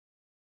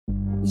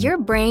Your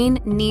brain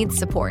needs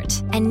support,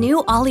 and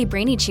new Ollie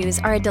Brainy Chews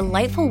are a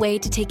delightful way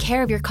to take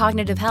care of your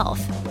cognitive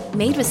health.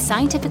 Made with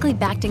scientifically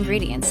backed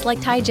ingredients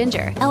like Thai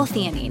ginger,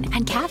 L-theanine,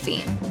 and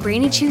caffeine,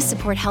 Brainy Chews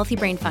support healthy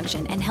brain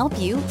function and help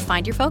you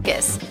find your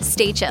focus,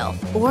 stay chill,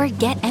 or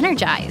get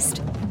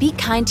energized. Be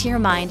kind to your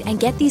mind and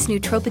get these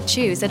nootropic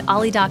chews at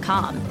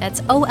ollie.com.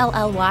 That's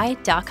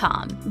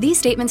OLLY.com. These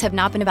statements have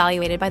not been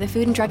evaluated by the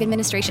Food and Drug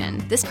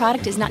Administration. This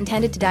product is not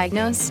intended to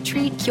diagnose,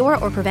 treat, cure,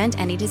 or prevent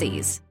any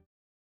disease.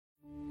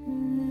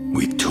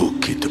 We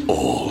took it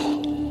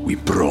all. We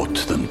brought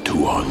them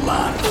to our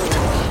land.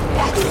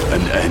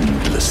 An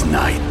endless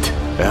night,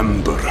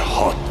 ember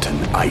hot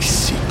and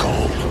icy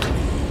cold.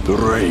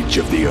 The rage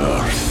of the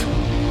earth.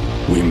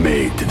 We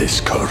made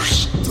this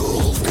curse.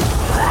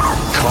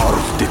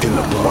 Carved it in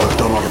the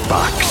blood on our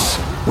backs.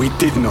 We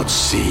did not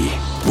see.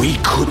 We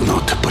could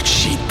not, but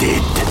she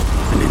did.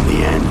 And in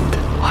the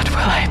end... What will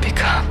I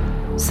become?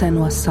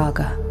 Senua's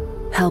Saga.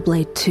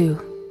 Hellblade 2.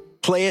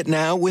 Play it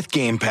now with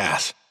Game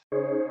Pass.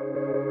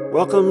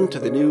 Welcome to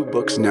the New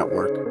Books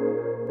Network.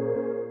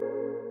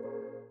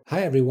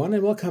 Hi everyone,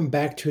 and welcome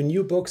back to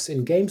New Books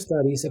in Game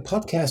Studies, a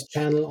podcast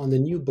channel on the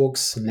New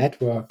Books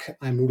Network.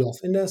 I'm Rudolf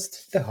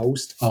Inderst, the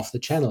host of the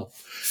channel.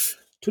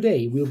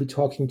 Today we'll be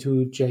talking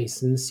to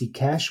Jason C.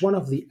 Cash, one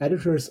of the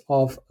editors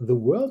of The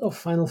World of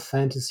Final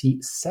Fantasy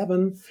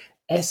VII,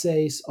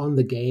 Essays on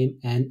the Game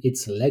and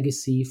Its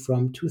Legacy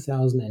from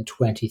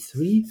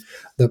 2023.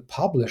 The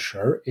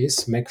publisher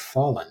is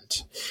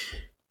McFarland.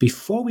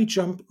 Before we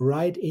jump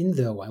right in,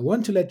 though, I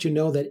want to let you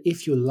know that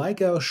if you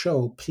like our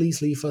show,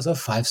 please leave us a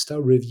 5-star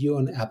review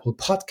on Apple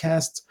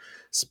Podcasts,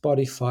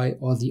 Spotify,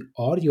 or the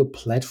audio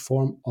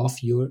platform of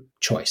your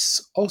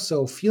choice.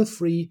 Also, feel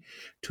free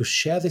to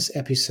share this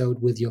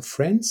episode with your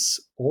friends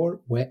or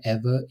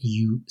wherever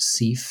you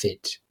see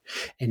fit.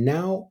 And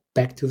now,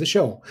 back to the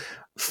show.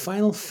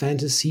 Final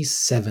Fantasy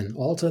VII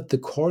altered the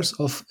course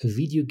of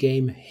video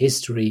game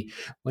history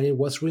when it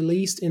was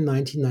released in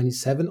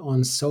 1997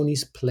 on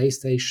Sony's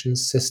PlayStation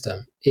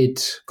system.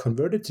 It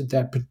converted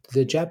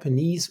the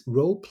Japanese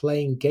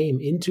role-playing game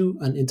into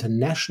an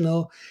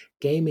international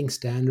gaming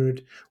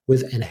standard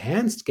with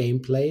enhanced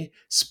gameplay,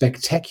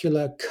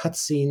 spectacular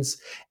cutscenes,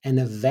 and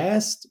a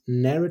vast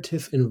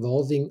narrative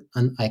involving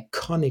an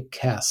iconic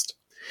cast.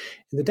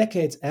 In the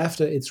decades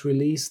after its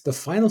release, the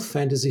Final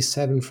Fantasy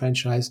VII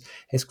franchise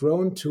has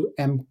grown to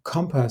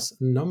encompass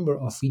a number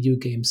of video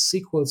game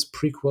sequels,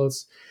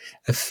 prequels,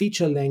 a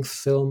feature-length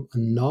film, a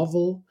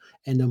novel,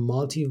 and a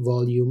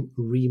multi-volume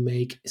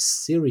remake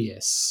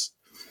series.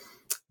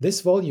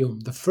 This volume,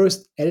 the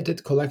first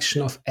edited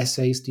collection of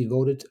essays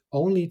devoted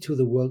only to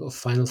the world of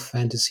Final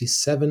Fantasy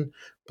VII,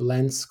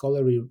 blends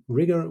scholarly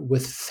rigor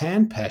with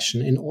fan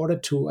passion in order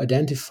to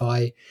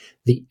identify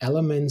the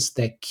elements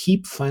that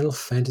keep Final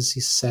Fantasy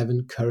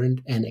VII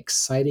current and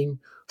exciting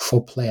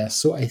for players.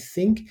 So I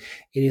think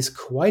it is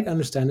quite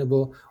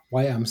understandable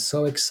why I'm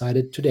so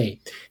excited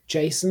today.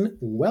 Jason,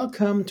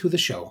 welcome to the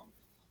show.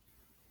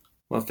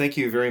 Well, thank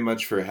you very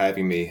much for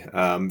having me.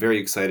 I'm very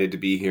excited to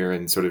be here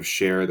and sort of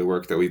share the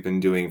work that we've been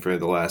doing for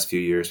the last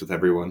few years with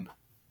everyone.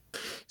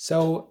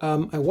 So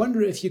I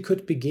wonder if you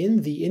could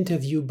begin the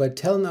interview by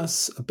telling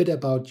us a bit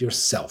about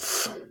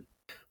yourself.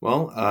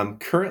 Well, I'm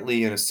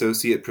currently an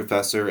associate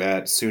professor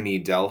at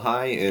SUNY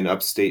Delhi in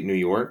upstate New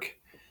York.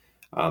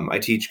 I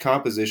teach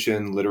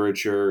composition,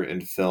 literature,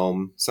 and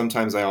film.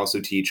 Sometimes I also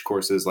teach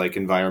courses like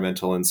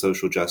environmental and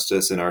social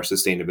justice in our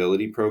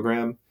sustainability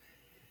program.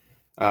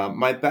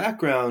 My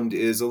background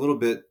is a little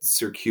bit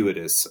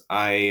circuitous.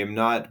 I am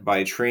not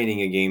by training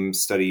a game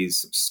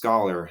studies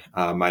scholar.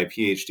 My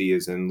PhD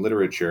is in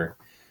literature.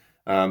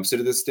 So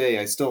to this day,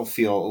 I still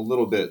feel a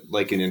little bit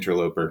like an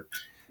interloper.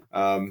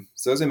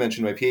 So as I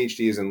mentioned, my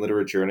PhD is in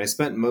literature, and I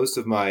spent most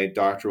of my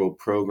doctoral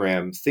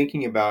program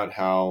thinking about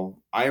how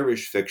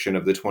Irish fiction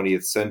of the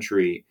 20th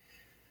century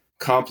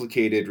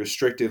complicated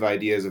restrictive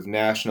ideas of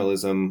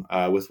nationalism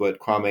with what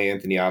Kwame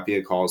Anthony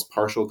Appiah calls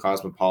partial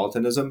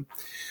cosmopolitanism.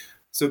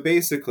 So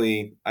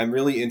basically, I'm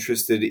really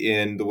interested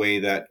in the way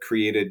that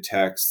created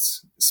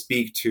texts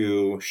speak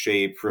to,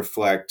 shape,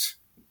 reflect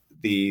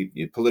the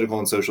political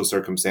and social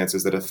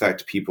circumstances that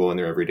affect people in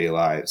their everyday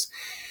lives.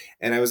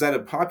 And I was at a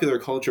popular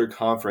culture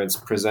conference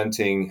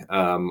presenting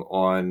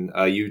on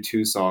a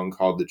U2 song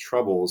called The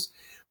Troubles,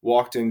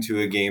 walked into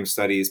a game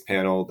studies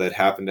panel that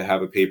happened to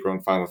have a paper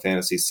on Final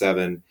Fantasy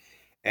VII,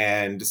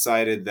 and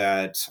decided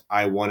that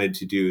I wanted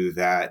to do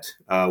that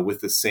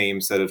with the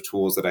same set of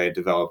tools that I had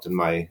developed in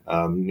my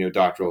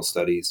doctoral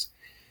studies.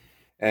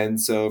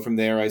 And so from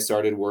there, I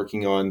started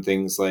working on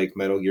things like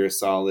Metal Gear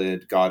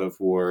Solid, God of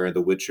War,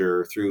 The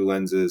Witcher, through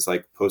lenses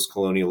like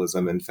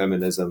post-colonialism and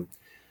feminism.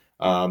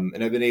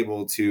 And I've been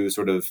able to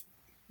sort of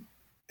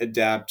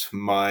adapt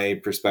my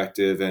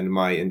perspective and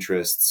my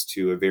interests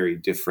to a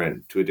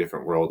different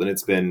world. And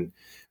it's been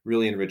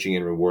really enriching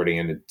and rewarding.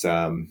 And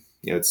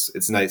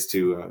it's nice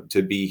to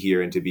be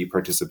here and to be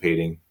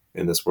participating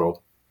in this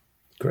world.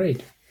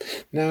 Great.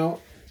 Now,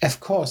 of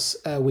course,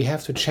 we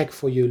have to check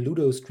for your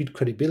Ludo Street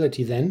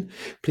credibility then.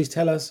 Please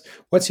tell us,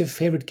 what's your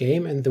favorite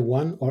game and the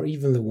one or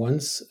even the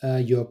ones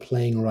you're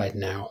playing right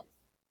now?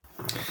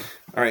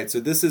 All right, so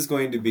this is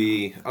going to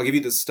be, I'll give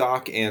you the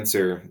stock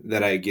answer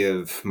that I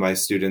give my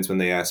students when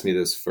they ask me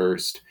this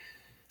first.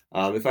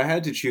 If I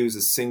had to choose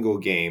a single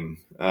game,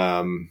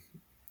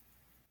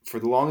 for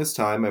the longest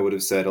time, I would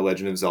have said A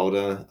Legend of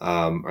Zelda,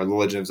 or The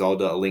Legend of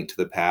Zelda: A Link to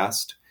the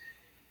Past.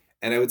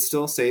 And I would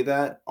still say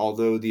that,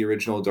 although the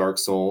original Dark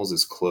Souls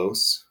is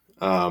close.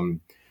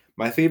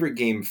 My favorite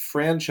game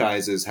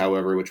franchises,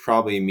 however, which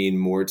probably mean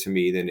more to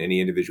me than any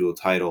individual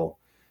title,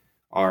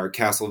 are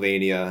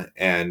Castlevania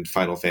and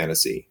Final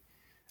Fantasy.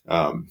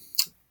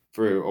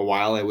 For a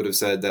while, I would have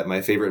said that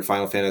my favorite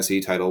Final Fantasy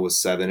title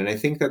was VII, and I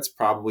think that's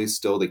probably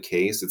still the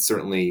case. It's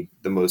certainly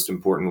the most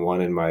important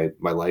one in my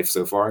life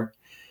so far.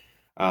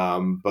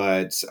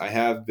 But I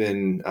have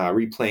been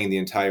replaying the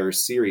entire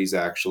series,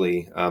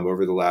 actually,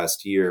 over the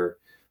last year,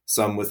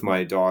 some with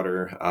my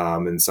daughter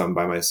and some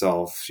by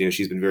myself. You know,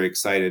 she's been very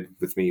excited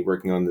with me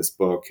working on this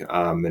book,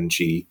 and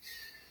she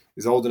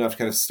is old enough to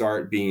kind of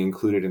start being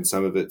included in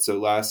some of it. So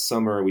last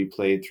summer, we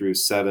played through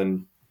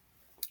VII,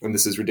 and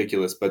this is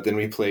ridiculous, but then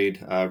we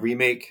played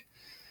Remake,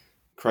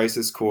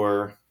 Crisis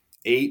Core,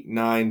 8,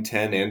 9,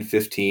 10, and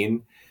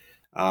 15.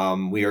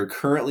 We are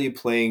currently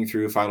playing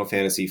through Final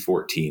Fantasy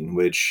 14,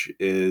 which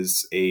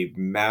is a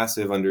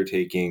massive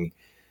undertaking.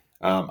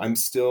 I'm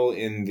still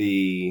in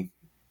the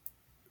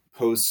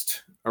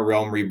post A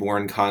Realm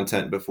Reborn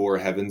content before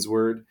Heaven's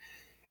Word,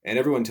 and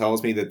everyone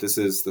tells me that this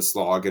is the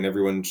slog and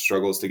everyone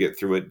struggles to get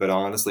through it, but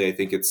honestly, I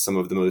think it's some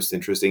of the most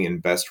interesting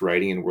and best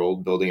writing and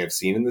world building I've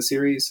seen in the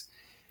series.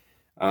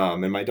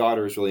 And my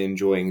daughter is really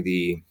enjoying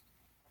the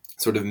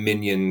sort of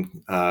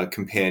minion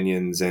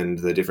companions and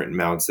the different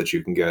mounts that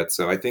you can get.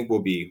 So I think we'll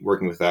be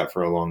working with that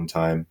for a long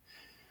time.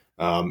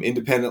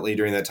 Independently,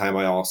 during that time,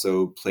 I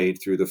also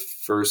played through the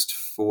first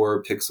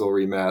 4 pixel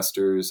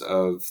remasters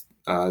of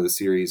the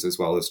series, as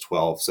well as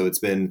 12. So it's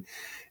been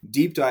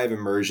deep dive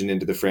immersion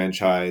into the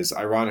franchise,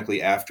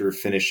 ironically, after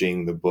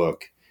finishing the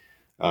book.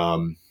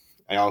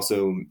 I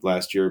also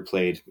last year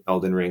played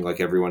Elden Ring like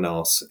everyone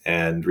else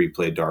and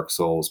replayed Dark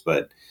Souls,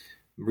 but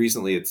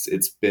recently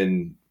it's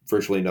been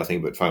virtually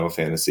nothing but Final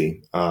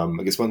Fantasy. I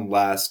guess one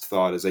last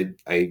thought is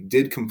I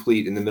did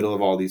complete in the middle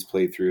of all these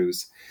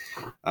playthroughs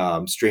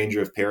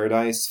Stranger of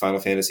Paradise, Final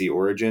Fantasy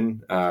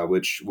Origin,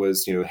 which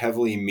was, you know,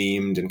 heavily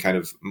memed and kind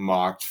of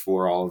mocked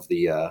for all of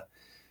the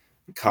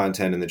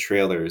content in the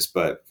trailers.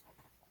 But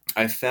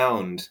I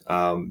found,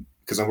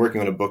 because I'm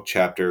working on a book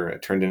chapter, I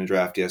turned in a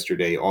draft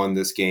yesterday on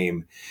this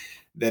game,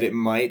 that it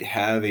might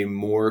have a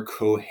more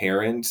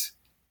coherent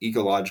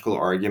ecological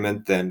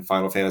argument than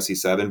Final Fantasy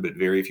VII, but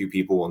very few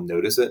people will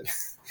notice it.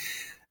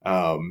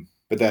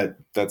 But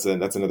that's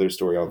another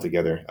story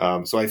altogether.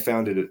 So I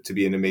found it to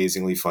be an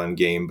amazingly fun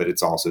game, but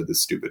it's also the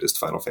stupidest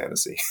Final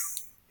Fantasy.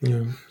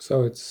 Yeah,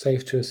 so it's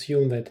safe to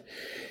assume that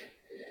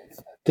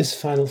this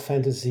Final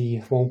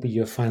Fantasy won't be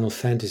your Final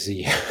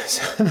Fantasy.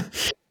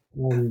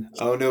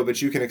 Oh no,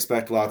 but you can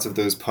expect lots of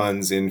those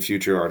puns in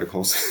future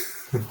articles.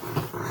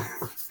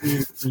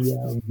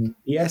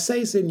 The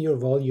essays in your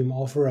volume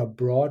offer a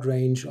broad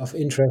range of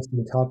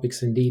interesting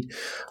topics indeed.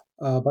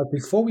 But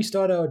before we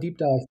start our deep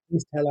dive,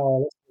 please tell our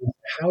listeners,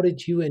 how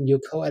did you and your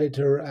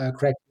co-editor,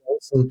 Craig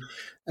Olsen,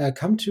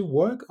 come to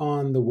work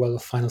on the world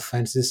of Final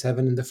Fantasy VII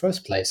in the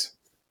first place?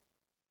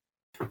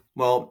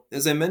 Well,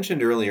 as I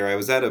mentioned earlier, I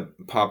was at a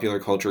popular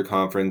culture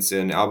conference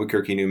in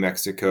Albuquerque, New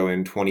Mexico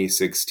in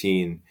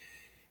 2016.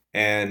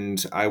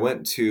 And I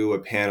went to a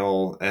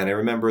panel, and I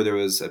remember there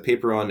was a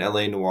paper on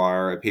LA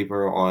Noir, a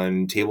paper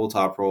on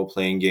tabletop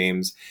role-playing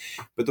games,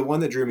 but the one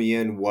that drew me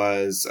in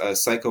was a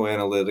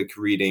psychoanalytic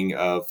reading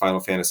of Final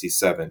Fantasy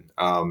VII.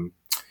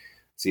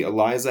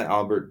 Eliza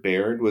Albert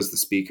Baird was the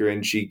speaker,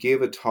 and she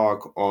gave a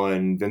talk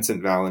on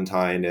Vincent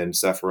Valentine and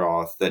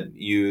Sephiroth that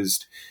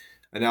used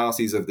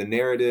analyses of the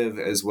narrative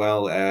as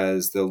well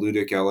as the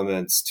ludic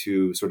elements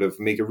to sort of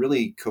make a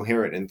really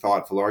coherent and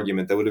thoughtful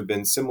argument that would have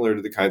been similar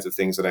to the kinds of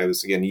things that I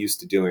was, again, used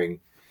to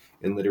doing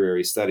in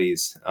literary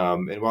studies.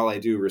 And while I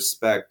do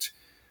respect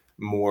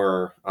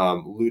more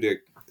ludic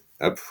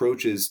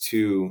approaches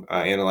to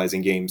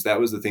analyzing games,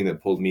 that was the thing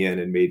that pulled me in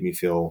and made me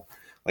feel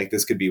like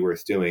this could be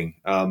worth doing.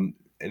 And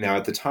now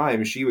at the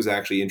time, she was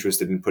actually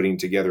interested in putting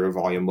together a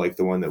volume like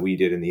the one that we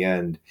did in the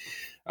end.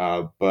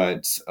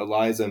 But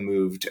Eliza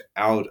moved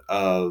out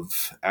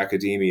of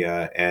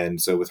academia,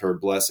 and so with her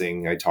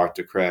blessing, I talked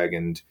to Craig,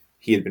 and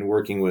he had been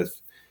working with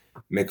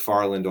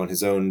McFarland on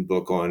his own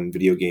book on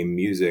video game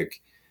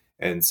music,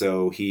 and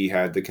so he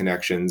had the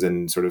connections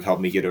and sort of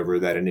helped me get over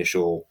that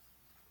initial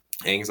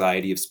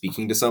anxiety of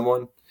speaking to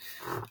someone.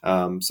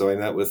 So I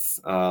met with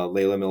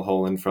Layla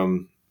Milholland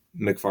from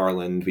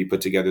McFarland. We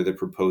put together the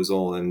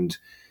proposal, and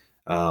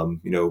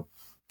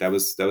that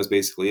was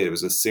basically it. It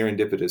was a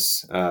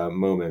serendipitous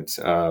moment.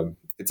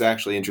 It's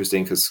actually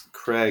interesting because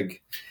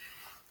Craig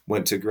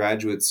went to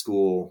graduate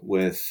school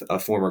with a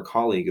former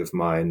colleague of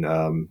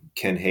mine,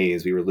 Ken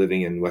Hayes. We were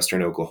living in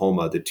Western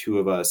Oklahoma. The two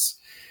of us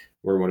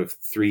were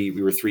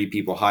we were 3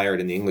 people hired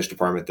in the English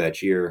department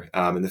that year.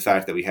 And the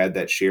fact that we had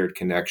that shared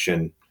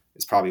connection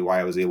is probably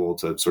why I was able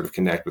to sort of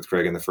connect with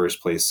Craig in the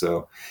first place.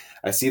 So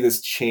I see this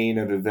chain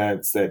of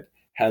events that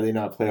had they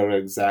not played out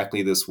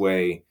exactly this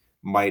way,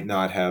 might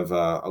not have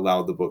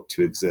allowed the book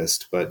to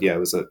exist. But yeah, it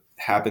was a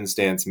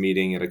happenstance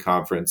meeting at a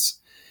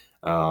conference,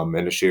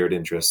 and a shared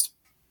interest.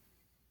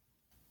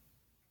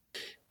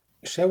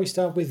 Shall we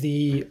start with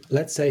the,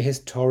 let's say,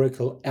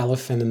 historical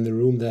elephant in the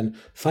room then?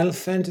 Final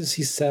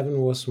Fantasy VII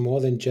was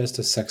more than just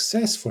a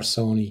success for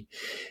Sony.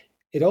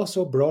 It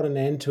also brought an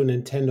end to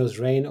Nintendo's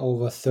reign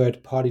over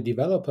third-party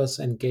developers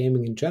and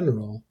gaming in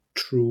general.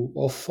 True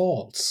or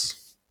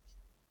false?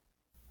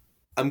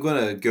 I'm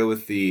going to go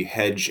with the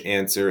hedge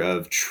answer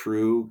of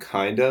true,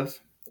 kind of.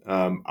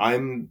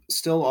 I'm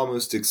still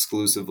almost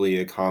exclusively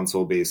a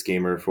console-based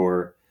gamer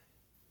for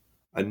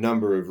a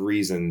number of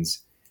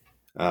reasons.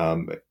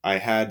 I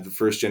had the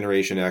first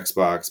generation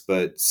Xbox,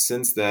 but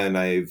since then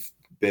I've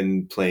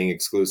been playing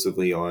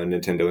exclusively on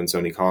Nintendo and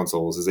Sony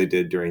consoles, as I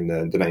did during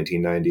the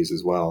 1990s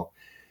as well.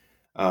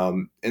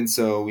 And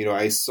so,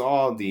 I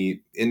saw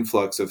the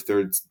influx of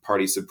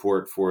third-party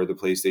support for the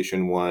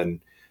PlayStation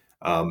 1.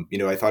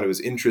 I thought it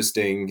was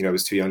interesting. I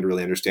was too young to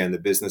really understand the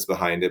business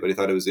behind it, but I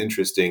thought it was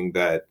interesting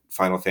that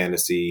Final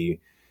Fantasy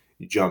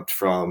jumped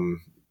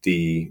from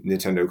the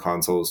Nintendo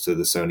consoles to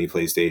the Sony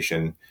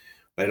PlayStation.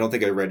 But I don't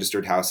think I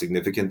registered how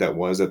significant that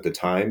was at the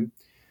time.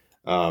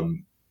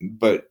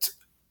 But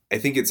I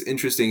think it's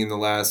interesting in the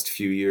last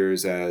few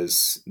years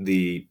as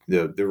the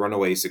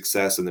runaway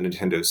success of the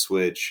Nintendo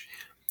Switch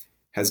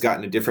has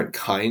gotten a different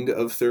kind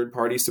of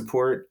third-party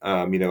support.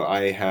 I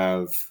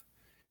have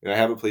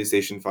a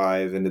PlayStation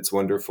 5 and it's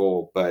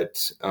wonderful,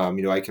 but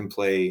I can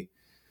play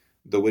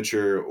The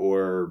Witcher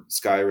or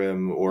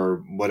Skyrim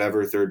or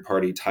whatever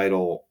third-party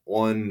title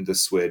on the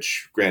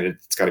Switch. Granted,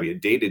 it's got to be a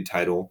dated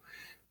title,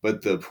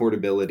 but the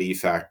portability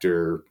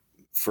factor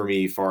for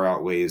me far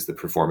outweighs the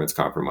performance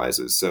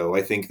compromises. So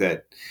I think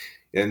that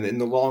in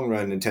the long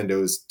run, Nintendo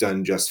has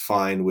done just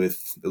fine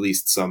with at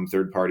least some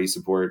third-party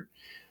support.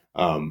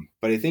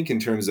 But I think in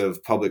terms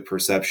of public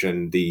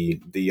perception,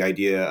 the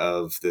idea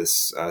of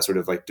this sort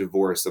of like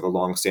divorce of a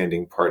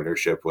long-standing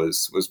partnership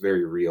was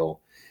very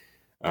real.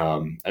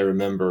 I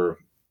remember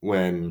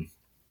when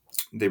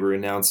they were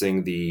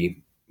announcing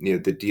the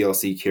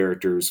DLC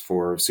characters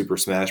for Super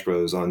Smash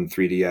Bros. On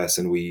 3DS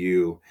and Wii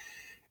U.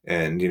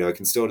 And, I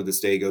can still to this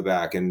day go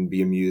back and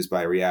be amused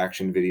by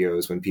reaction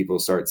videos when people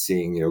start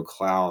seeing,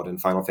 Cloud and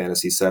Final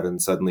Fantasy VII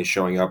suddenly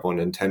showing up on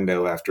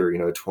Nintendo after,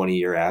 a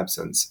 20-year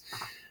absence.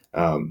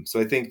 So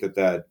I think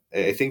that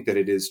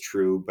it is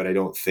true, but I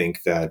don't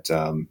think that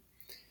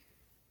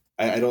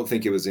I don't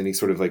think it was any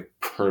sort of like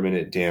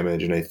permanent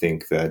damage. And I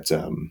think that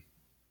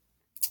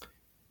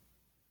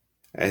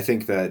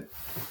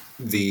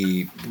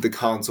the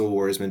console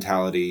wars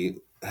mentality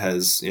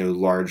has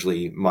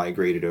largely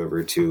migrated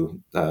over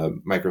to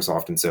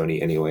Microsoft and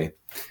Sony anyway.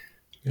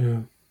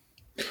 Yeah.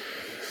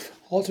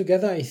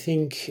 Altogether, I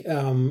think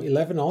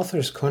 11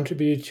 authors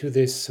contributed to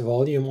this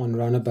volume on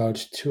around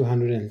about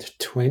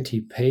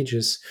 220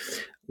 pages.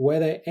 Were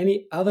there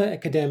any other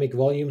academic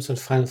volumes on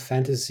Final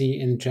Fantasy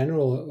in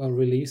general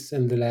released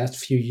in the last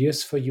few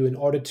years for you in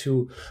order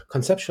to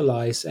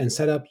conceptualize and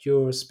set up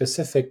your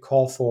specific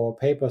call for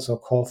papers or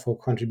call for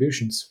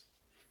contributions?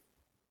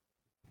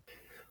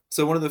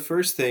 So one of the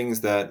first things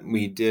that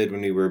we did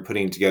when we were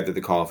putting together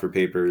the call for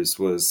papers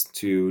was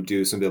to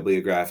do some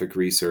bibliographic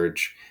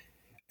research.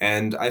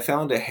 And I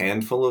found a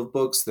handful of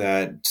books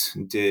that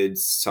did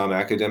some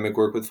academic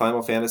work with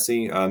Final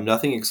Fantasy,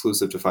 nothing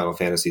exclusive to Final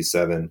Fantasy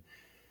VII,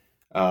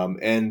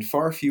 and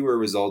far fewer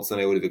results than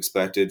I would have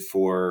expected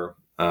for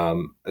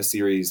a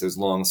series as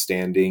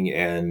long-standing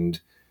and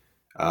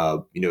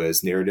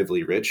as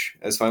narratively rich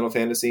as Final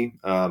Fantasy.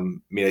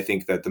 I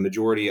think that the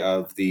majority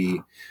of the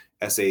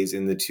essays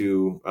in the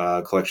two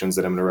collections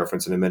that I'm going to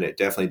reference in a minute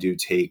definitely do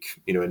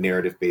take a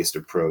narrative-based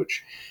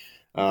approach.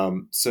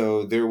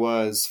 So there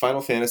was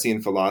Final Fantasy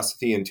and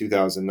Philosophy in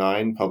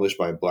 2009, published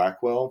by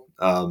Blackwell.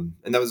 And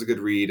that was a good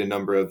read. A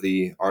number of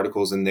the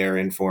articles in there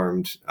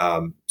informed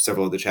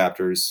several of the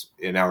chapters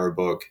in our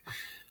book.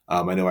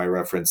 I know I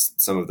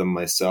referenced some of them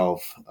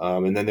myself.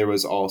 And then there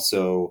was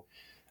also,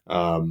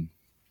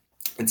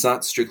 it's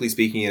not strictly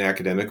speaking an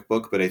academic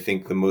book, but I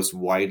think the most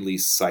widely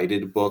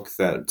cited book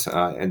that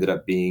ended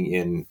up being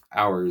in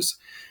ours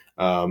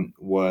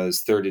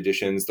was third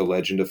edition's The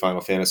Legend of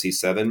Final Fantasy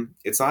VII.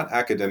 It's not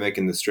academic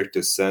in the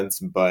strictest sense,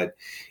 but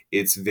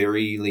it's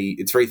very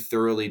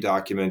thoroughly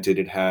documented.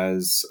 It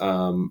has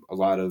a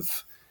lot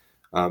of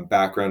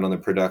background on the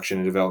production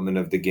and development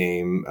of the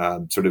game,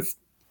 sort of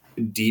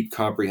deep,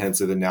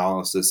 comprehensive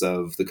analysis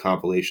of the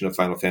compilation of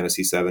Final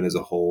Fantasy VII as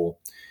a whole.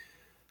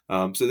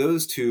 So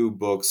those two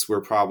books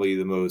were probably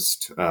the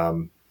most,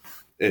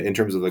 in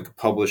terms of like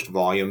published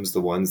volumes, the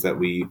ones that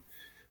we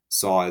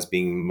saw as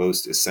being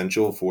most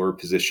essential for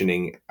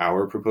positioning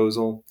our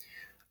proposal,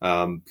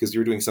 because we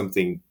were doing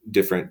something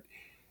different.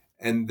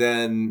 And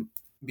then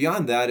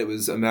beyond that, it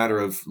was a matter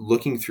of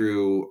looking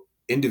through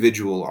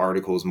individual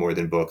articles more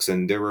than books.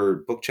 And there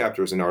were book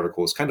chapters and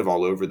articles kind of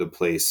all over the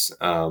place.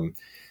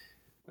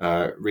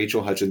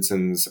 Rachel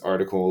Hutchinson's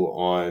article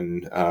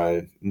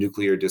on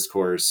nuclear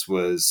discourse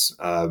was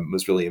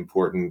really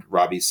important.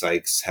 Robbie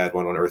Sykes had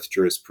one on Earth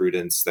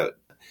jurisprudence that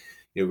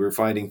we're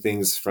finding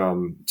things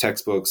from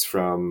textbooks,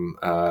 from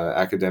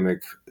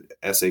academic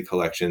essay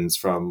collections,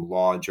 from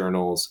law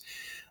journals.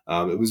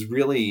 It was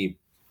really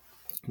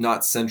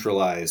not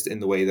centralized in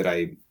the way that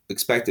I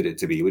expected it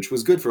to be, which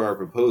was good for our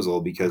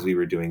proposal because we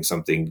were doing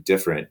something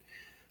different.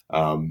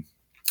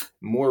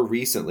 More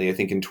recently, I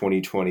think in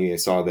 2020, I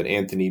saw that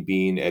Anthony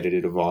Bean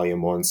edited a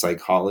volume on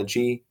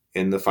psychology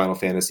in the Final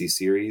Fantasy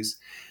series.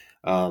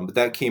 But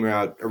that came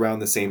out around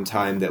the same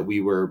time that we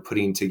were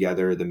putting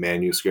together the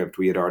manuscript.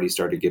 We had already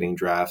started getting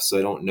drafts, so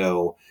I don't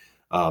know.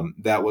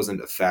 That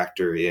wasn't a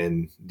factor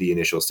in the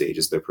initial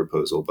stages of the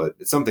proposal, but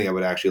it's something I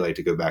would actually like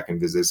to go back and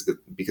visit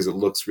because it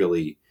looks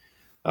really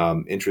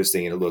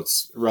interesting and it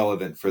looks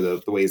relevant for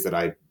the ways that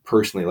I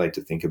personally like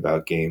to think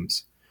about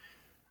games.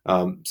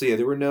 So yeah,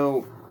 there were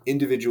no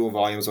individual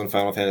volumes on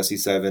Final Fantasy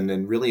VII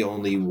and really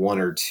only one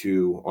or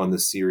two on the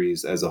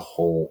series as a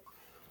whole.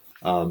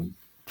 And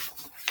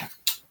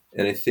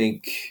I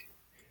think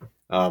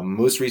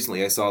most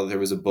recently I saw that there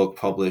was a book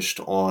published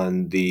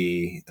on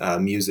the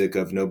music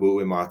of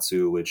Nobuo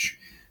Uematsu, which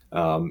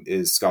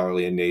is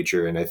scholarly in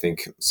nature and I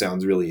think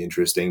sounds really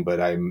interesting, but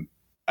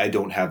I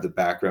don't have the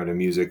background in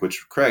music,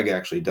 which Craig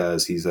actually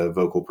does. He's a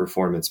vocal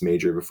performance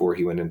major before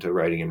he went into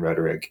writing and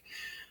rhetoric.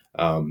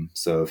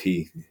 So if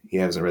he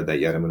hasn't read that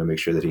yet, I'm going to make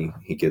sure that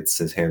he gets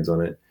his hands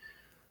on it.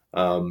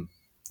 So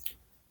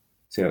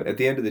at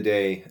the end of the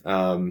day,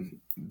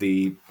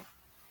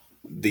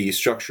 the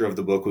structure of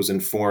the book was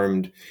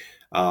informed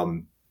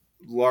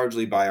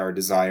largely by our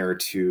desire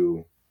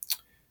to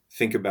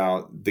think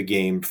about the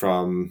game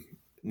from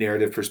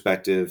narrative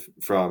perspective,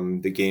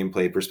 from the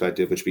gameplay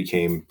perspective, which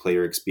became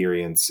player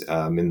experience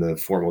in the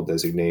formal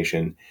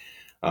designation,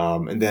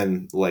 and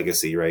then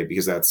legacy, right?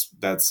 Because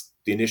that's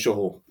the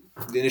initial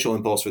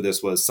impulse for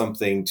this was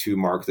something to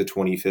mark the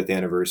 25th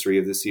anniversary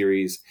of the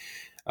series,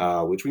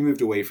 which we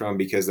moved away from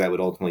because that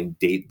would ultimately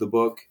date the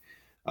book.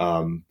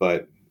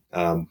 But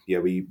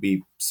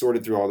we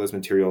sorted through all those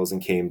materials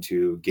and came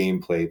to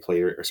gameplay,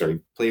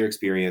 player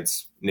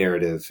experience,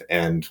 narrative,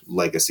 and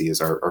legacy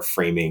as our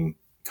framing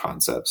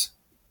concepts.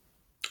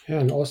 Yeah,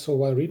 and also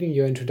while reading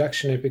your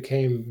introduction, it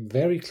became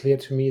very clear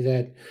to me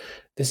that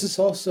this is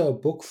also a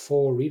book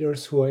for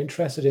readers who are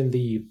interested in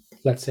the,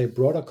 let's say,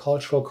 broader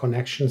cultural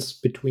connections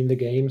between the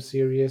game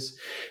series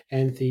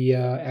and the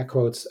air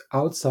quotes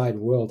outside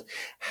world.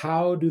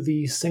 How do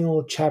the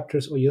single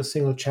chapters or your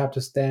single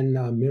chapters then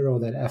mirror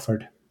that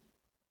effort?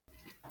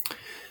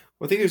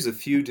 Well, I think there's a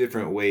few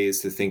different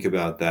ways to think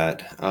about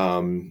that.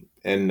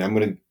 And I'm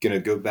going to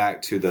go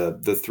back to the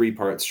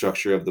 3-part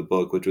structure of the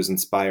book, which was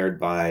inspired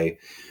by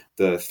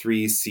the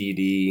 3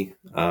 CD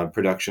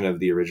production of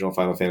the original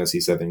Final Fantasy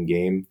VII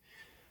game.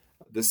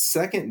 The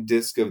second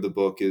disc of the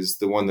book is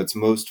the one that's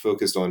most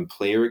focused on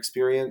player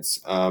experience.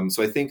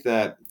 So I think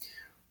that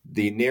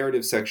the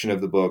narrative section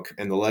of the book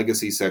and the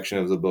legacy section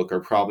of the book are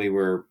probably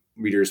where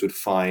readers would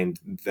find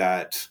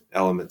that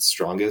element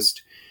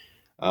strongest.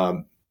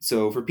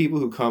 So for people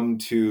who come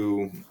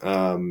to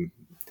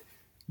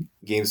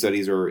game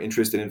studies or are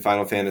interested in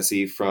Final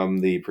Fantasy from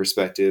the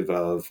perspective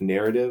of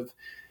narrative,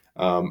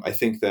 I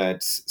think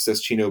that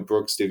Sestino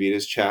Brooks de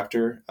Vita's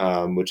chapter,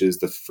 which is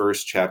the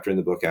first chapter in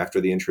the book after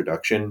the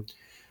introduction,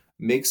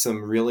 makes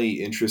some really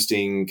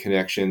interesting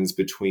connections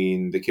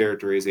between the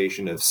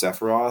characterization of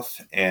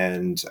Sephiroth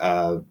and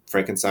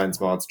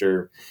Frankenstein's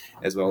monster,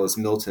 as well as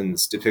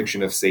Milton's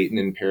depiction of Satan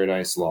in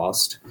Paradise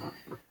Lost.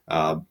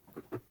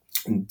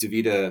 De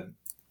Vita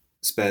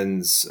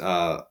spends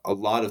a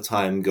lot of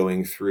time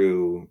going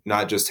through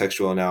not just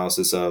textual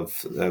analysis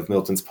of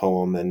Milton's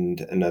poem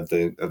and of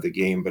the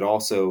game, but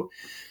also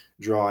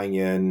drawing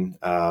in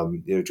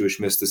Jewish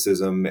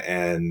mysticism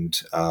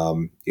and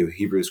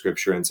Hebrew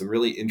scripture and some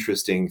really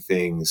interesting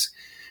things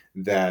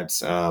that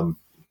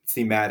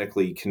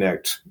thematically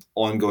connect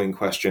ongoing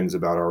questions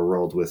about our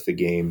world with the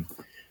game.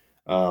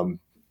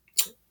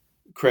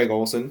 Craig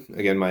Olsen,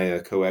 again, my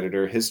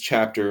co-editor, his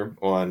chapter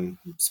on,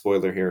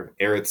 spoiler here,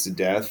 Aerith's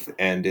death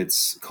and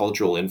its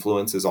cultural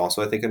influence is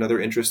also, I think, another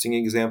interesting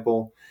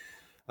example.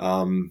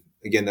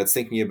 Again, that's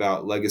thinking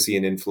about legacy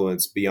and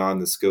influence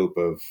beyond the scope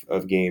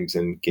of games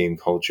and game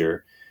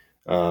culture.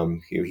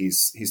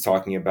 He's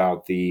talking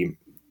about the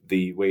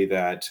way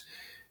that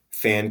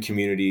fan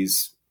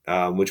communities,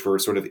 which were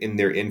sort of in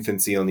their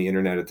infancy on the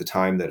internet at the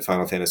time that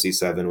Final Fantasy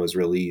VII was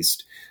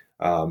released,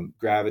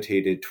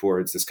 gravitated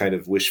towards this kind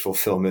of wish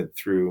fulfillment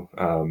through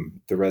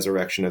the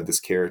resurrection of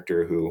this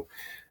character who,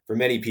 for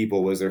many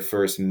people, was their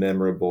first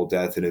memorable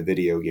death in a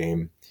video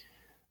game.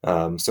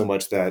 So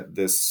much that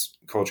this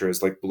culture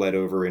has bled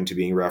over into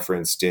being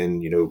referenced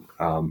in,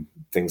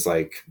 things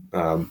like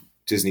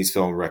Disney's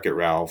film Wreck-It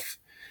Ralph.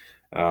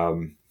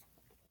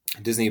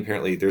 Disney,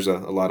 apparently, there's a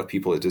lot of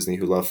people at Disney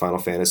who love Final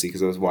Fantasy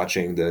because I was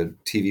watching the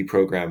TV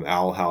program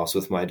Owl House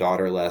with my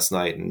daughter last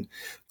night and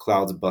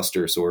Cloud's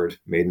Buster Sword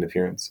made an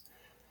appearance.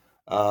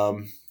 I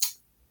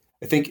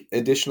think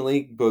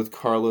additionally, both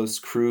Carlos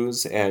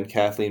Cruz and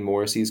Kathleen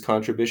Morrissey's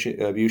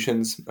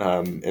contributions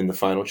in the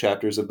final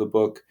chapters of the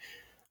book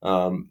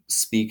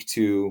speak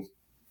to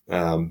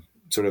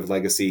sort of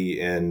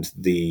legacy and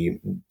the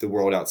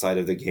world outside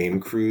of the game.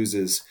 Cruz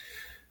is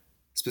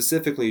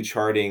specifically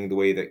charting the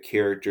way that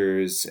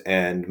characters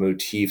and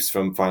motifs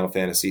from Final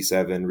Fantasy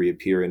VII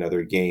reappear in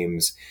other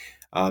games.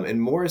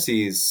 And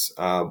Morrissey's,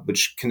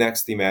 which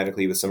connects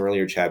thematically with some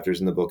earlier chapters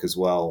in the book as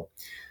well,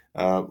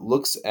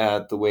 looks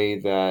at the way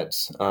that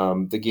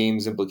the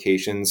game's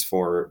implications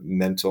for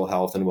mental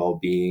health and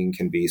well-being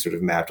can be sort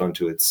of mapped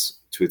onto its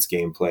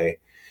gameplay.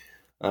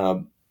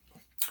 But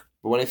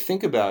when I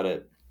think about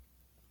it,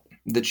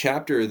 the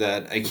chapter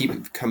that I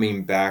keep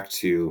coming back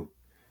to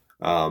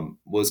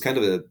was kind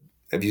of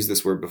I've used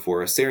this word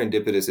before, a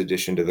serendipitous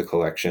addition to the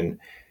collection.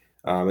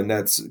 And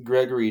that's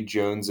Gregory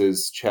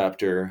Jones's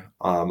chapter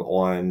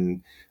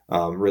on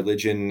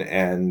religion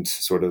and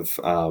sort of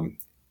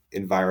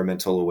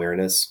environmental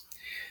awareness.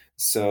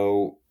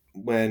 So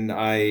when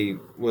I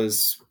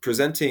was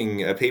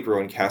presenting a paper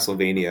on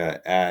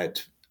Castlevania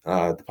at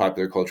the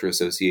Popular Culture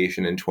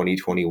Association in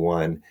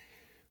 2021,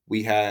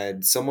 we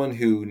had someone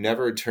who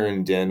never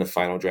turned in a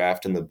final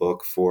draft in the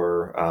book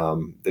for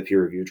the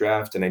peer review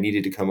draft, and I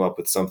needed to come up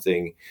with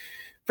something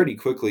pretty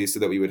quickly so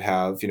that we would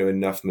have,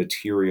 enough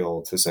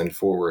material to send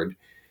forward.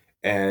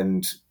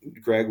 And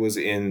Greg was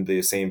in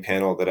the same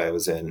panel that I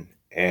was in.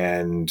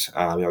 And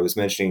I was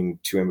mentioning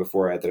to him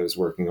before that I was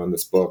working on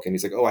this book, and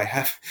he's like, "Oh, I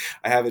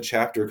have a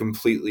chapter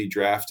completely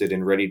drafted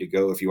and ready to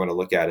go if you want to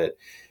look at it."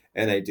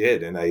 And I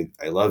did, and I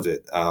loved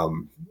it.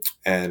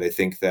 And I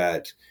think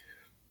that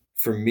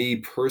for me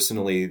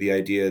personally, the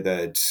idea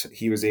that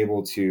he was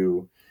able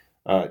to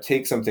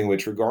take something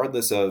which,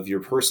 regardless of your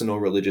personal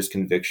religious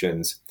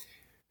convictions,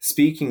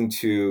 speaking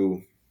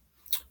to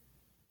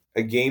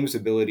a game's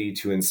ability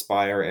to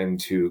inspire and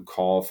to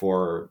call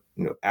for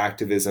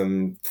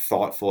activism,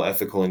 thoughtful,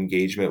 ethical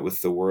engagement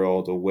with the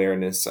world,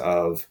 awareness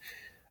of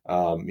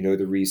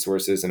the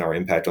resources and our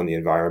impact on the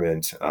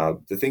environment.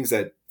 The things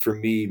that for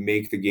me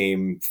make the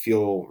game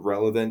feel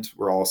relevant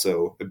were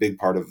also a big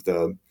part of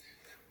the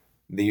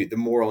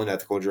moral and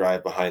ethical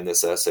drive behind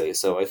this essay.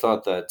 So I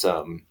thought that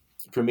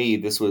for me,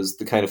 this was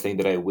the kind of thing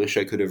that I wish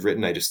I could have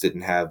written. I just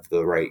didn't have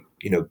the right,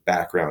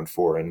 background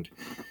for. And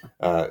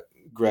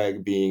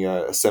Greg, being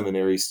a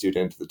seminary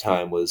student at the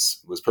time,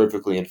 was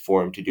perfectly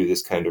informed to do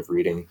this kind of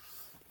reading.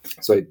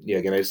 So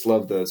again, I just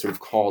love the sort of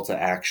call to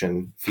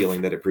action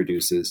feeling that it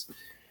produces.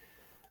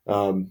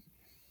 And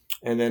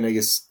then I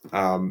guess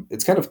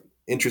it's kind of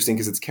interesting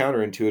because it's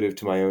counterintuitive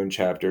to my own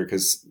chapter,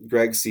 because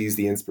Greg sees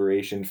the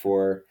inspiration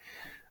for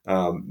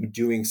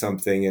doing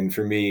something. And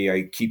for me,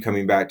 I keep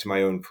coming back to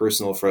my own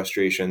personal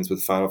frustrations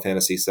with Final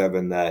Fantasy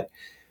VII, that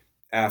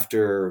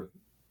after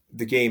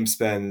the game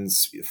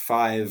spends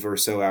 5 or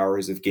so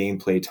hours of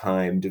gameplay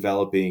time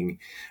developing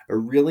a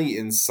really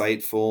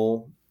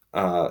insightful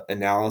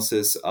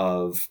analysis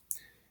of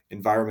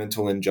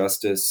environmental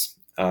injustice,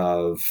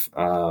 of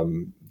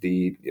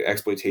the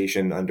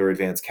exploitation under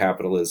advanced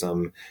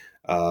capitalism,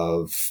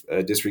 of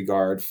a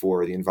disregard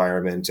for the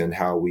environment and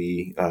how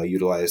we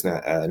utilize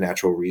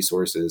natural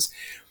resources.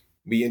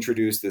 We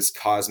introduce this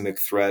cosmic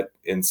threat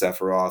in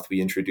Sephiroth.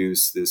 We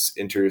introduce this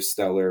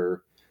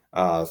interstellar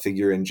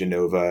figure in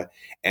Genova.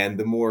 And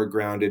the more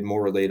grounded,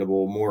 more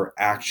relatable, more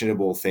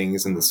actionable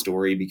things in the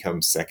story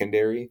become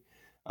secondary.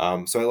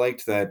 So I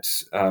liked that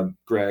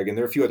Greg, and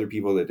there are a few other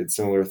people that did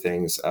similar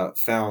things,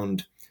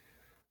 found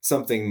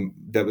something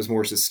that was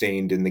more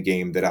sustained in the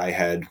game that I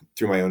had,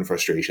 through my own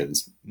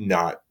frustrations,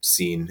 not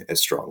seen as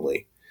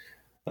strongly.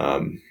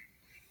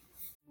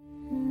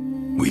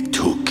 We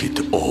took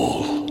it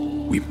all.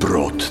 We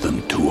brought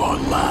them to our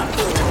land.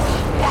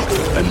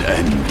 An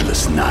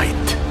endless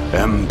night,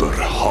 ember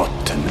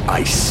hot and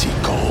icy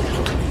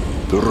cold.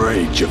 The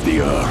rage of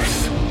the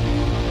earth.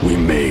 We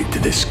made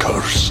this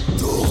curse.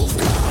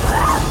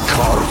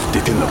 Carved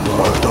it in the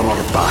blood on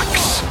our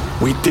backs.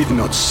 We did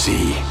not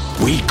see.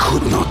 We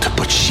could not,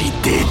 but she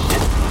did.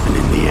 And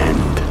in the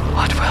end...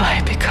 What will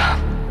I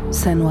become?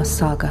 Senua's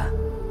Saga.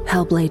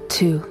 Hellblade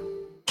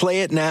 2.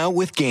 Play it now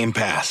with Game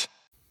Pass.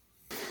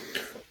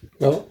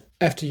 Well,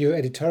 after your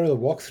editorial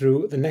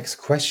walkthrough, the next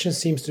question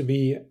seems to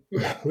be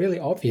really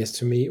obvious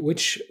to me.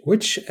 Which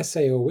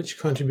essay or which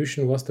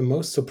contribution was the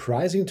most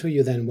surprising to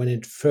you then when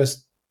it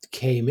first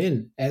came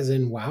in? As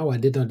in, wow, I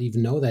did not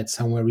even know that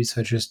somewhere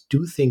researchers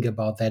do think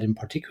about that in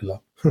particular.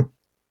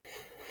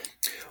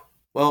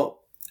 Well,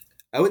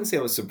 I wouldn't say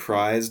I was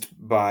surprised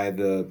by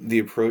the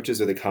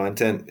approaches or the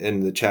content in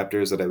the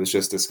chapters that I was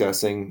just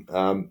discussing.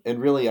 And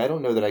really, I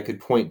don't know that I could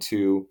point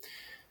to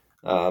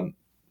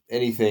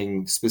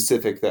anything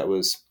specific that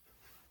was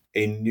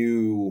a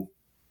new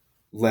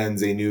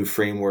lens, a new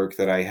framework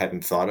that I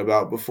hadn't thought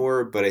about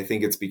before. But I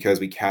think it's because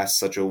we cast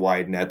such a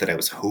wide net that I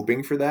was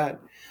hoping for that.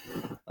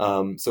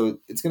 So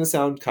it's going to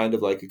sound kind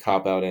of like a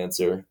cop-out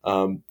answer.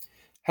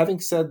 Having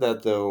said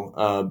that,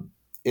 though,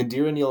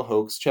 Indira Neil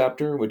Hoke's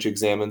chapter, which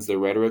examines the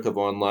rhetoric of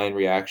online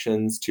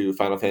reactions to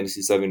Final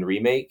Fantasy VII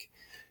Remake,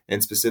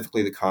 and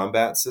specifically the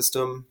combat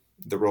system,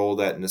 the role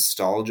that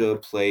nostalgia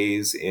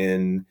plays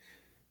in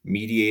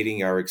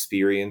mediating our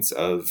experience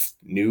of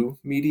new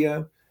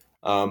media,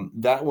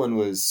 that one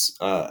was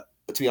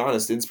to be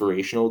honest,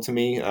 inspirational to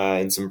me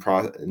in some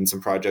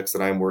projects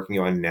that I'm working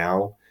on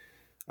now.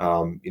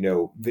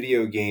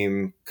 Video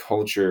game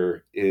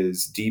culture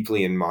is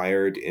deeply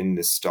admired in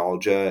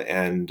nostalgia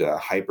and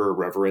hyper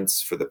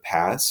reverence for the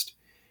past.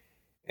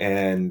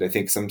 And I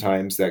think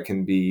sometimes that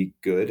can be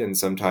good and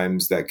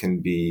sometimes that can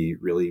be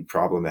really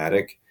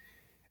problematic.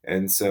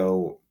 And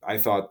so I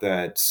thought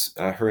that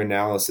her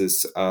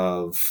analysis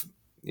of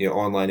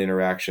online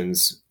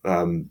interactions,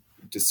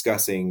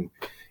 discussing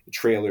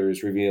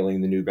trailers,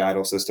 revealing the new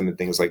battle system and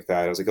things like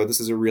that, I was like, oh, this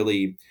is a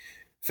really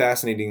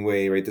fascinating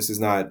way, right?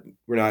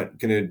 We're not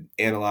going to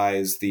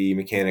analyze the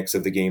mechanics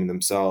of the game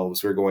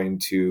themselves. We're going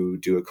to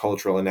do a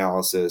cultural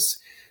analysis,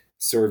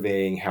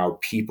 surveying how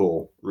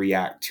people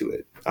react to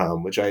it,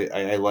 which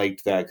I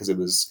liked that because it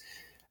was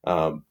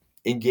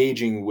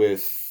engaging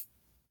with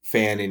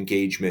fan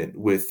engagement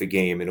with the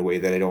game in a way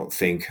that I don't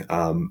think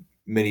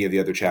many of the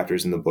other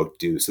chapters in the book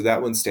do. So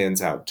that one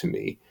stands out to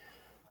me.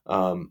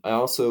 I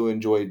also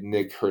enjoyed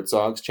Nick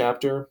Herzog's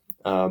chapter.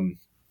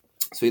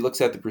 So he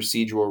looks at the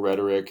procedural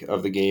rhetoric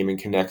of the game and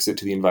connects it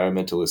to the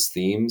environmentalist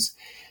themes.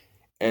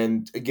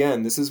 And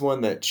again, this is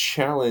one that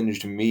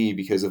challenged me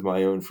because of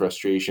my own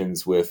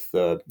frustrations with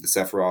the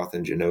Sephiroth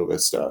and Genova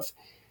stuff.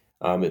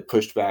 It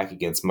pushed back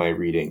against my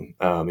reading.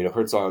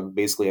 Herzog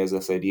basically has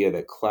this idea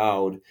that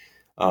Cloud,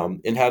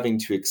 in having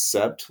to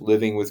accept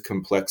living with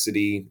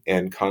complexity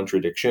and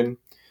contradiction,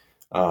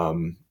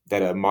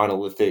 that a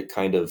monolithic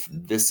kind of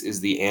this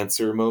is the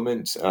answer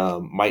moment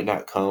might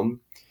not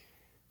come.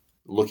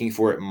 Looking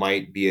for it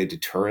might be a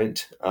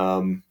deterrent.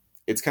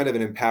 It's kind of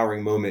an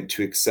empowering moment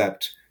to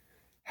accept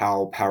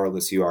how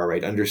powerless you are,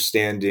 right?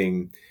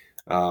 Understanding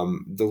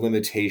the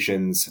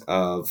limitations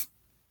of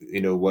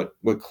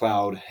what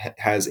Cloud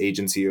has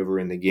agency over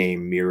in the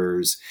game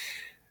mirrors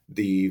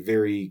the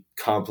very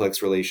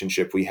complex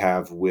relationship we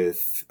have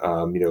with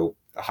a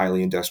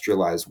highly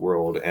industrialized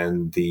world,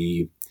 and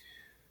the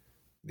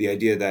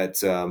idea that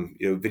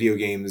video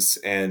games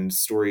and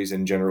stories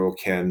in general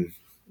can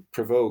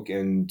provoke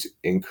and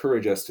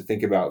encourage us to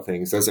think about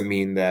things doesn't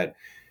mean that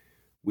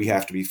we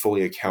have to be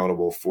fully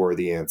accountable for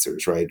the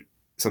answers, right?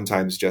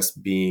 Sometimes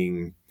just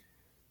being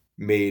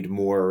made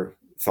more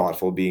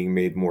thoughtful, being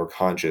made more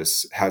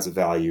conscious has a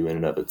value in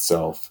and of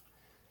itself.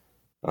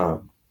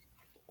 And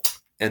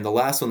the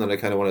last one that I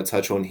kind of want to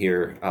touch on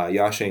here,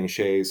 Yasheng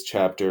Shei's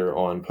chapter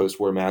on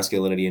post-war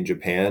masculinity in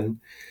Japan.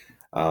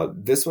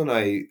 This one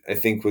I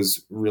think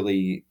was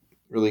really,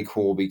 really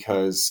cool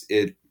because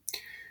it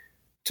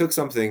took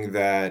something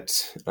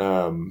that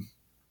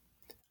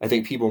I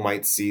think people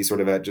might see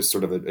sort of at just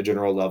sort of a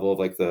general level of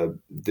like the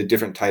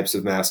different types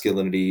of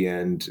masculinity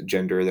and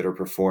gender that are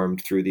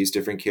performed through these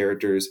different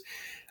characters,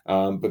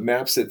 but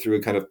maps it through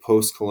a kind of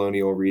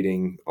post-colonial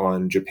reading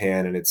on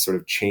Japan and its sort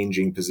of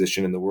changing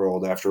position in the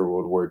world after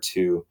World War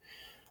II.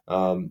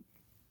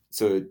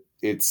 So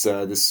it's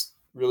this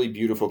really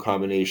beautiful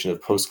combination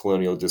of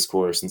post-colonial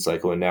discourse and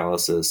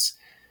psychoanalysis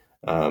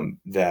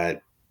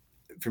that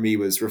for me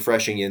was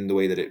refreshing in the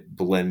way that it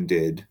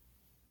blended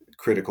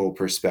critical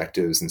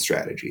perspectives and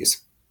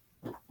strategies.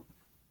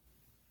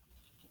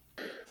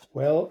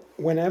 Well,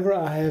 whenever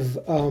I have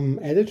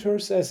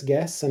editors as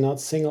guests and not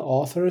single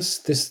authors,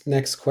 this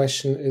next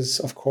question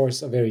is, of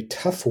course, a very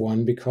tough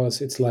one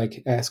because it's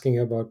like asking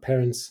about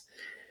parents,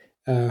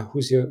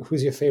 who's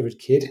your favorite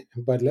kid?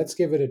 But let's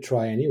give it a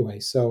try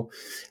anyway. So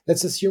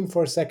let's assume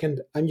for a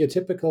second I'm your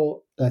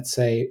typical, let's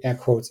say, air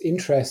quotes,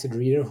 interested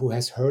reader who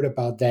has heard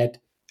about that,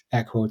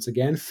 air quotes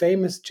again,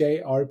 famous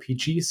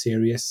JRPG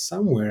series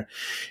somewhere.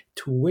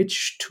 To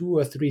which 2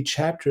 or 3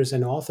 chapters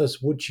and authors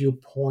would you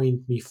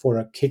point me for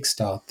a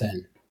kickstart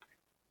then?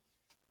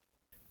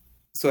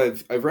 So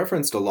I've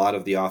referenced a lot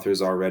of the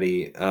authors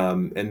already,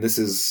 and this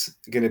is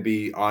going to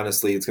be,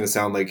 honestly, it's going to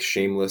sound like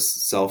shameless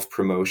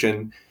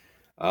self-promotion,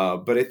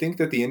 but I think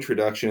that the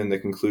introduction and the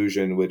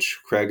conclusion, which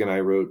Craig and I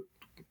wrote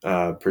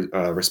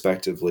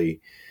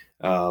respectively,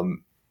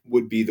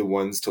 would be the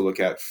ones to look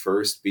at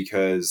first,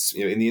 because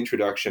in the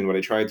introduction, what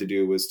I tried to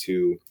do was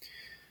to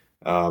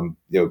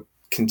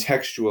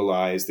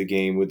contextualize the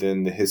game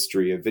within the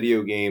history of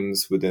video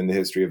games, within the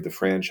history of the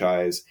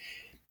franchise,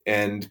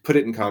 and put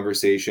it in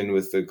conversation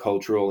with the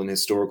cultural and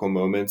historical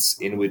moments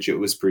in which it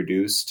was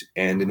produced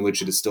and in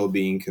which it is still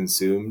being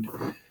consumed.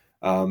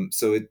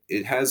 So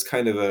it has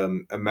kind of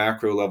a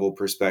macro level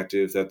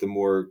perspective that the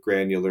more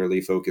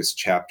granularly focused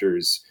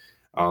chapters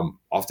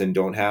often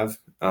don't have.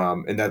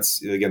 And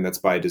that's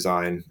by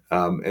design.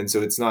 And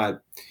so it's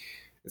not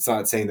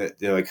saying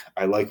that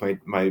I like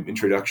my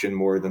introduction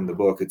more than the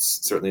book.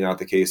 It's certainly not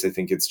the case. I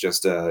think it's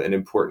just an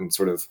important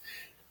sort of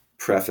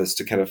preface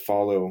to kind of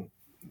follow,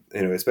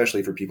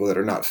 especially for people that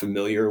are not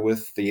familiar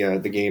with the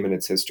game and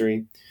its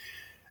history.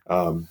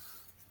 And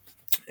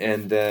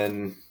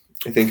then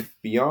I think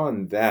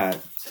beyond that,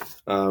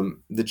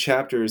 the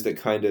chapters that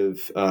kind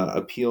of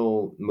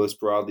appeal most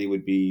broadly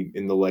would be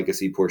in the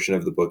legacy portion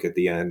of the book at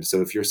the end.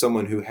 So if you're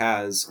someone who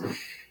has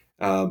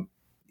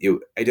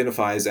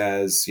identifies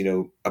as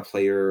a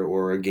player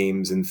or a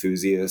games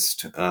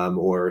enthusiast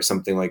or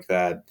something like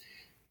that,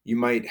 you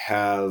might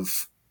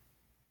have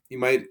you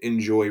might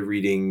enjoy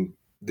reading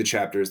the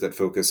chapters that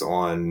focus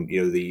on,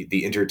 the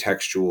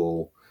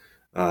intertextual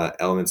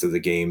elements of the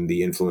game,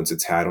 the influence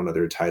it's had on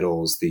other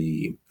titles,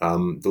 the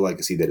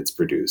legacy that it's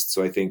produced.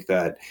 So I think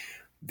that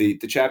the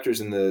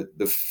chapters in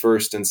the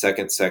first and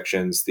second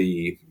sections,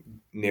 the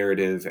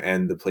narrative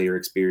and the player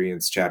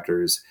experience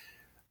chapters,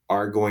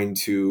 are going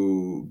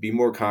to be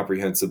more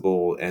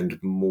comprehensible and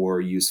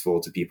more useful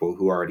to people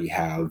who already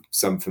have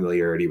some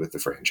familiarity with the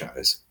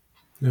franchise.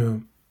 Yeah.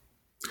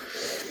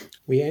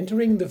 We're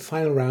entering the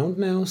final round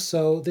now,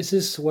 so this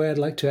is where I'd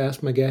like to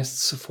ask my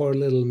guests for a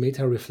little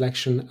meta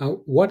reflection.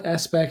 What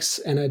aspects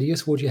and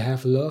ideas would you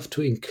have loved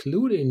to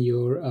include in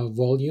your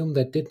volume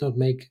that did not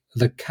make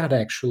the cut,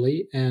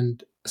 actually?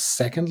 And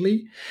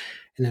secondly,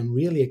 and I'm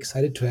really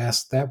excited to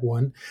ask that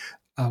one,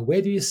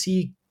 where do you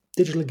see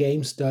digital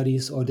game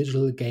studies or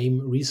digital game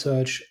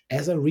research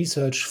as a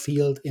research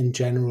field in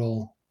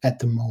general at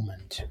the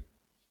moment?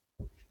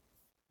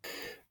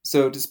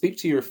 So to speak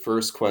to your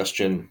first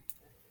question,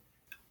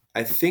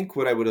 I think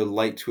what I would have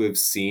liked to have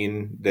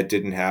seen that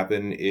didn't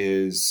happen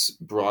is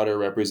broader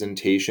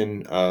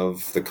representation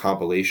of the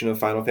compilation of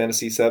Final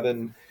Fantasy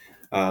VII,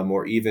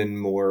 or even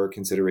more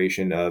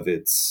consideration of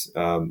its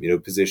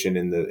position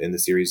in the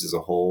series as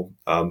a whole.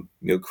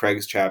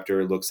 Craig's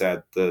chapter looks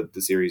at the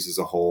series as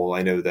a whole.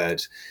 I know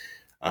that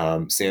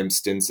Sam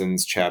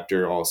Stinson's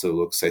chapter also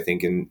looks, I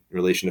think, in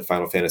relation to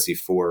Final Fantasy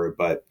IV,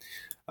 but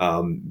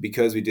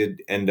because we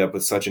did end up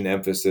with such an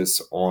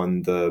emphasis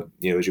on the,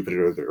 as you put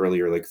it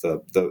earlier, like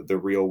the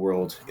real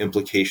world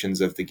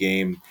implications of the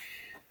game,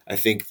 I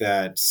think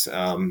that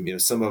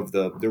some of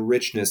the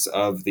richness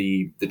of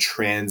the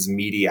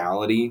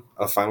transmediality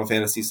of Final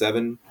Fantasy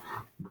VII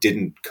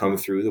didn't come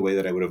through the way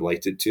that I would have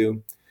liked it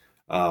to.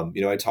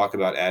 I talk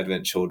about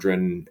Advent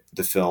Children,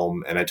 the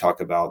film, and I talk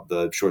about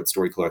the short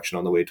story collection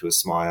On the Way to a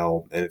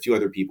Smile, and a few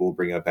other people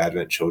bring up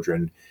Advent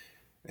Children.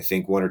 I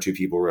think one or two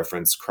people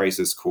reference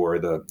Crisis Core,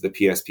 the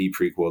PSP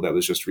prequel that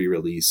was just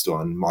re-released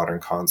on modern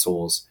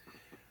consoles.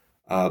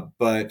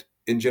 But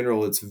in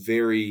general, it's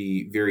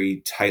very,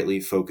 very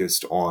tightly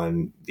focused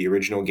on the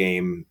original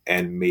game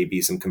and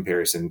maybe some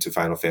comparison to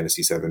Final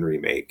Fantasy VII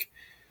Remake.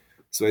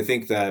 So I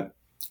think that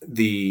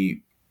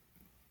the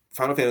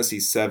Final Fantasy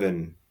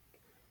VII,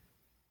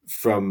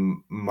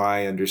 from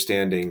my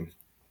understanding,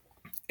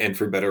 and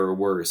for better or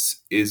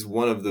worse, is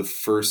one of the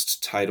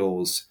first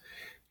titles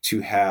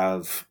to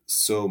have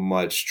so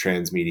much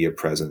transmedia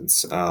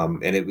presence.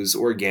 And it was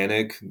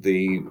organic.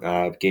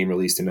 The game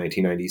released in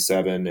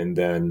 1997, and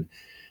then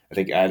I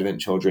think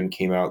Advent Children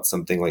came out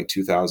something like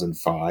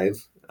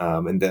 2005.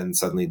 And then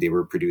suddenly they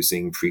were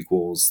producing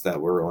prequels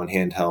that were on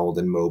handheld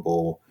and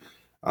mobile.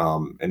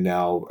 And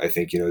now I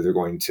think, they're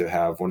going to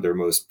have one of their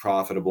most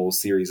profitable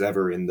series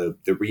ever in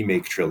the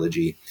remake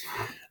trilogy.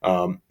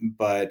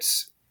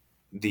 But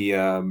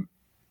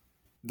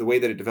the way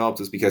that it developed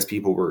was because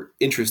people were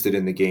interested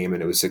in the game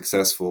and it was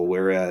successful.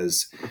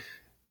 Whereas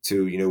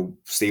to,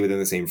 stay within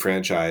the same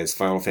franchise,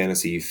 Final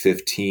Fantasy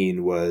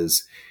 15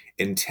 was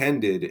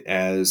intended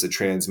as a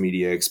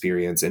transmedia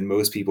experience. And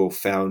most people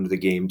found the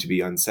game to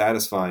be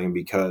unsatisfying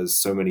because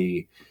so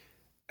many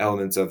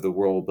elements of the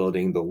world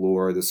building, the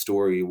lore, the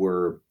story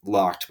were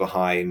locked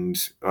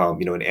behind,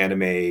 an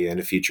anime and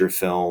a feature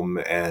film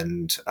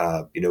and,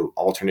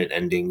 alternate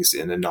endings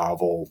in a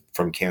novel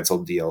from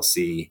canceled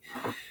DLC.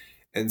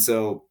 And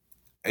so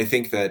I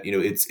think that,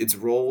 its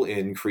role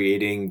in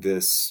creating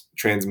this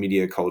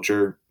transmedia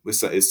culture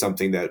is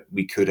something that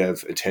we could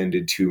have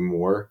attended to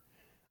more.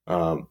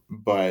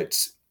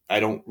 But I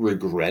don't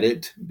regret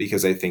it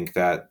because I think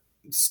that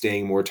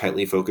staying more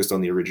tightly focused on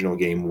the original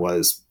game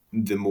was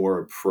the more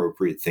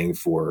appropriate thing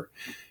for,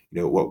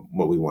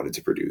 what we wanted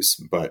to produce.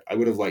 But I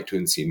would have liked to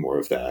have seen more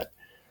of that.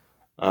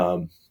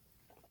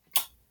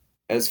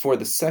 As for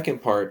the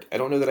second part, I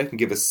don't know that I can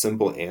give a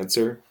simple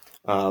answer.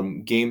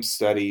 Game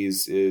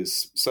studies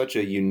is such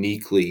a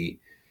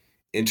uniquely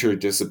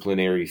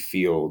interdisciplinary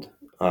field,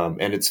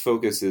 and its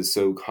focus is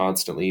so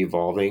constantly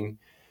evolving.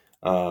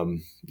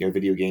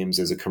 Video games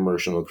as a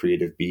commercial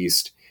creative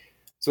beast.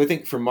 So I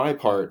think for my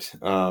part,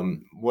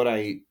 what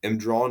I am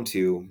drawn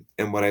to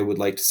and what I would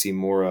like to see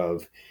more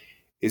of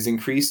is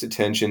increased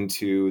attention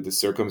to the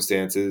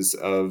circumstances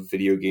of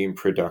video game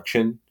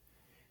production.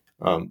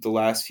 The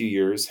last few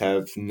years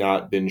have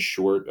not been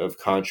short of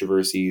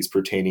controversies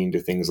pertaining to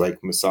things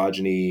like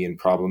misogyny and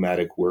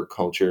problematic work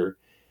culture.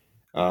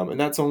 And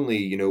that's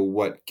only,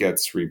 what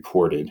gets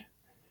reported.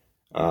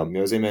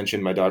 As I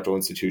mentioned, my doctoral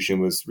institution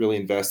was really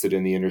invested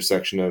in the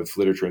intersection of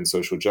literature and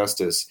social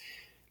justice.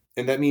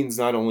 And that means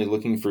not only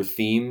looking for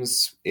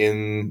themes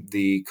in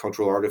the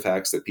cultural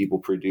artifacts that people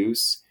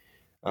produce,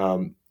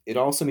 it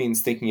also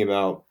means thinking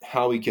about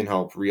how we can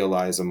help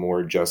realize a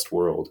more just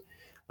world.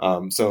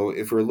 So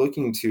if we're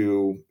looking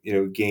to,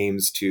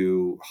 games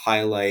to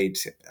highlight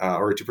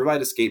or to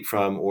provide escape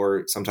from,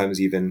 or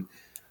sometimes even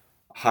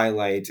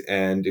highlight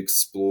and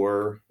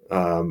explore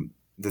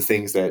the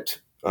things that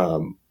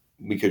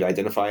we could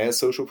identify as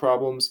social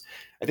problems,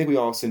 I think we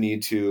also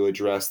need to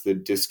address the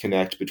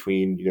disconnect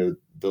between,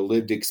 the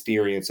lived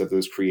experience of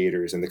those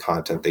creators and the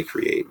content they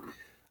create.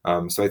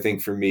 So I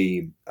think for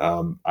me,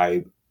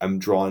 I'm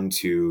drawn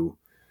to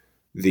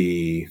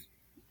the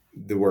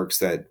works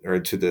that, or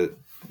to the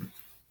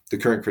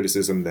current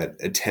criticism that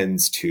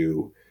attends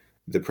to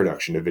the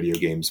production of video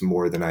games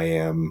more than I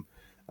am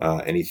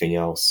anything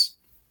else.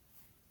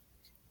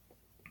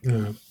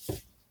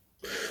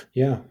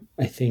 Yeah,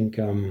 I think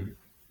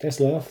there's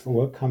a lot of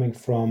work coming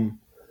from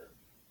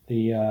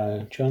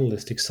the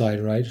journalistic side,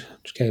 right?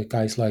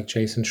 Guys like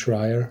Jason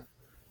Schreier.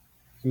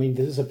 I mean,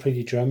 this is a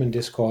pretty German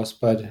discourse,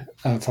 but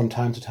from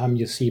time to time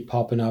you see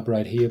popping up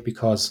right here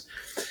because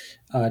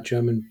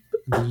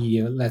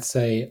let's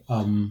say,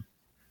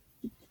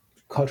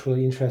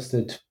 culturally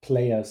interested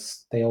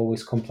players, they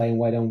always complain,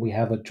 why don't we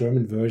have a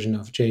German version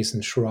of Jason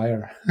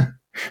Schreier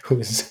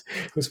who's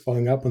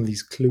following up on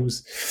these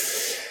clues.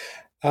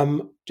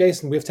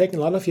 Jason, we've taken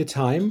a lot of your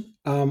time.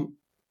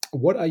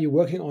 What are you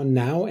working on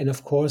now? And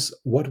of course,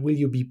 what will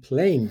you be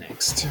playing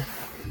next?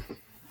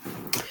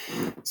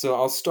 So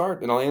I'll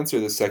start and I'll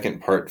answer the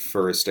second part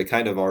first. I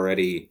kind of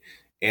already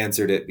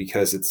answered it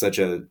because it's such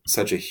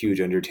a huge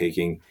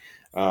undertaking.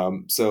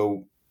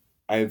 So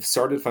I've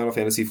started Final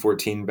Fantasy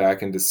XIV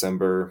back in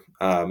December.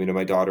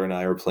 My daughter and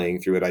I are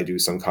playing through it. I do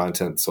some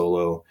content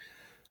solo.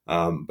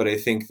 But I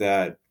think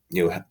that,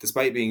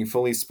 despite being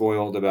fully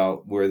spoiled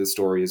about where the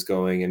story is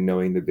going and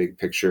knowing the big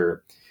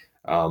picture,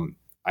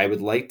 I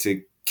would like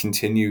to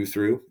continue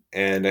through.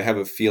 And I have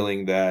a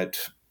feeling that,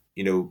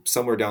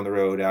 somewhere down the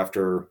road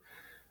after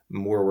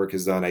more work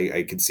is done,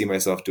 I could see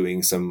myself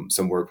doing some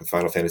work with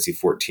Final Fantasy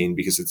XIV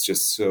because it's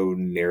just so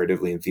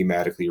narratively and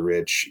thematically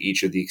rich.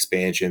 Each of the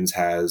expansions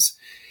has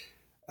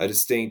a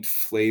distinct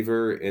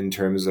flavor in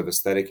terms of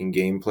aesthetic and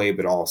gameplay,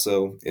 but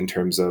also in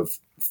terms of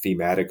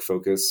thematic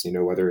focus,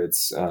 whether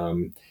it's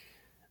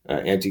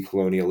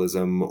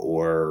anti-colonialism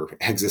or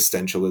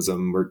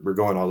existentialism. We're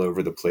going all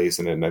over the place,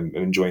 and I'm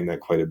enjoying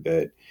that quite a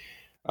bit.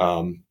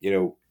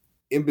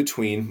 In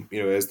between,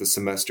 as the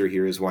semester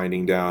here is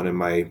winding down and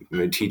my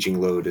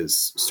teaching load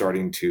is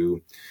starting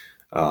to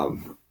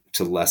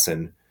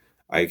lessen,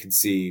 I could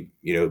see,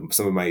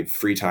 some of my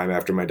free time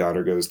after my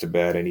daughter goes to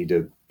bed, I need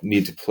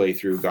to play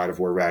through God of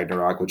War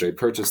Ragnarok, which I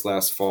purchased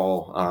last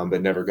fall,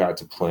 but never got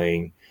to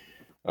playing.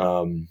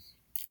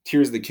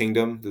 Tears of the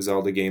Kingdom, the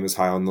Zelda game, is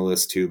high on the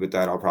list too, but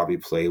that I'll probably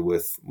play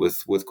with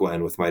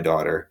Gwen, with my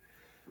daughter,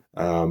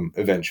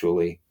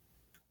 eventually.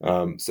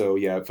 So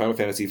yeah, Final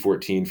Fantasy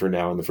XIV for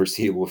now in the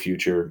foreseeable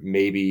future,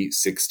 maybe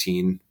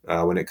 16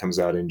 when it comes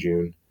out in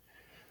June.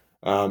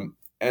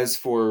 As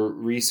for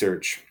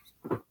research,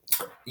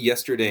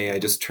 yesterday I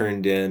just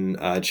turned in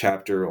a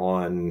chapter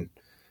on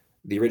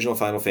the original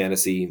Final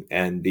Fantasy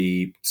and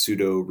the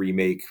pseudo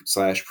remake /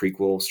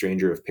 prequel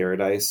Stranger of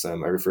Paradise. I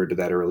referred to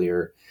that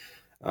earlier.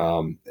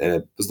 And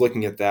I was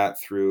looking at that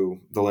through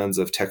the lens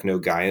of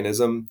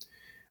techno-Gaianism,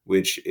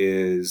 which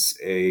is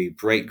a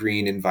bright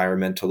green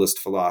environmentalist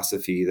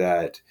philosophy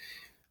that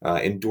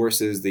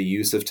endorses the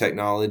use of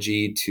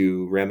technology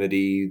to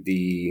remedy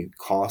the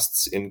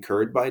costs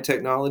incurred by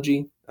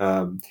technology.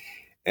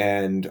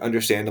 And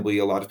understandably,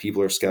 a lot of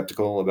people are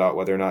skeptical about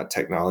whether or not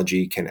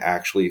technology can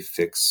actually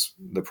fix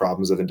the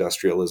problems of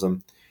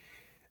industrialism.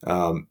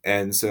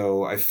 And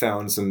so I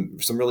found some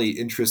really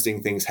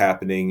interesting things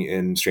happening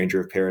in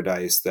Stranger of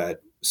Paradise that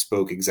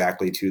spoke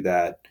exactly to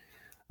that.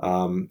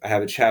 I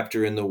have a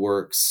chapter in the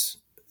works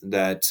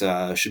that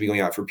should be going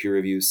out for peer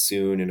review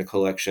soon in a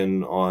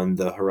collection on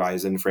the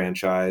Horizon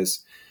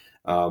franchise,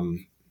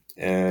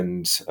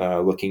 and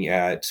looking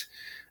at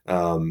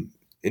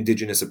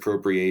indigenous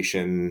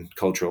appropriation,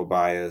 cultural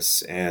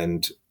bias,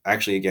 and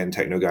actually, again,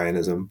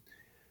 techno-Gaianism.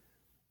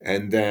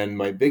 And then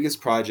my biggest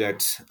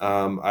project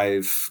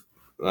I've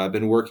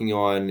been working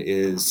on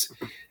is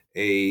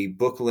a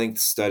book-length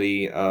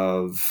study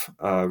of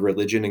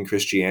religion and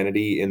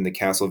Christianity in the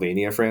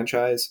Castlevania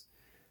franchise.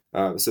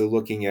 So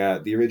looking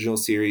at the original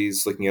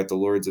series, looking at the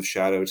Lords of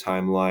Shadow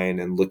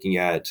timeline, and looking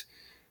at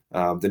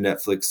the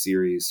Netflix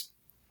series.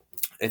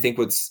 I think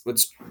what's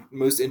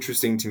most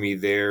interesting to me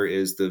there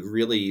is the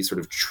really sort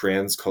of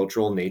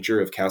transcultural nature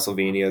of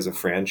Castlevania as a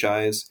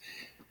franchise,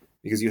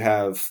 because you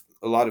have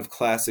a lot of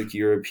classic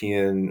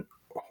European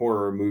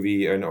horror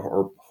movie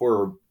or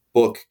horror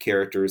book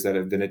characters that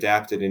have been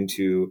adapted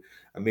into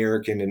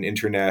American and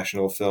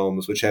international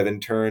films, which have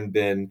in turn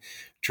been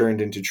turned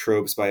into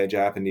tropes by a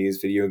Japanese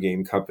video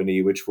game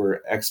company, which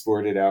were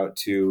exported out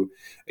to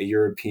a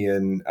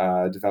European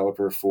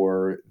developer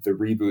for the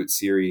Reboot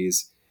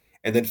series.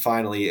 And then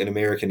finally, an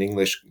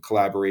American-English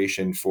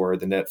collaboration for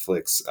the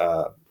Netflix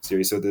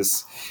series. So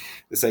this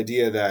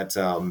idea that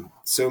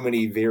so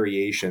many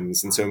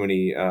variations and so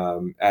many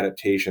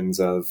adaptations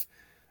of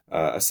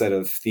a set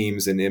of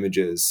themes and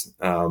images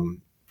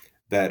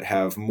that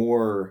have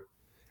more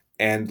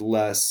and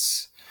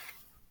less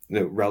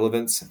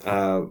relevance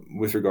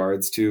with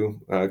regards to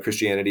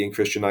Christianity and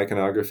Christian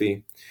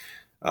iconography.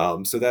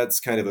 So that's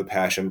kind of a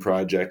passion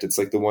project. It's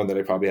like the one that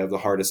I probably have the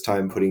hardest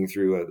time putting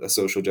through a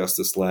social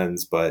justice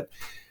lens. But,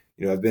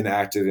 I've been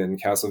active in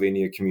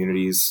Castlevania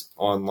communities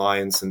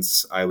online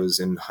since I was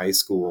in high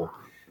school.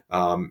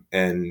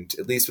 And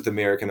at least with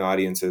American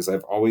audiences,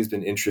 I've always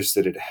been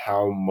interested in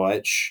how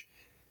much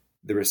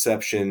the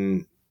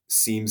reception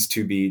seems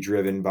to be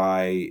driven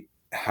by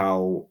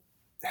how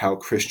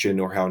Christian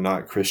or how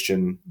not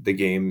Christian the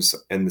games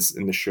and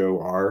the show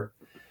are.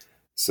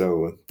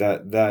 So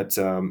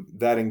that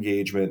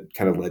engagement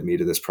kind of led me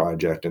to this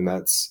project, and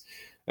that's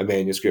a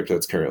manuscript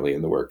that's currently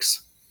in the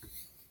works.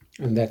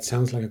 And that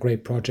sounds like a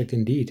great project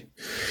indeed.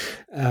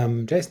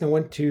 Jason, I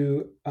want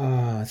to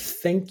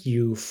thank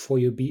you for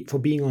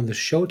being on the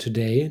show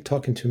today,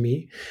 talking to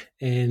me,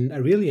 and I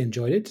really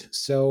enjoyed it.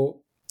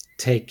 So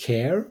take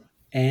care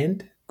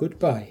and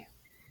goodbye.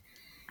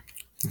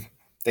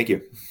 Thank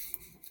you.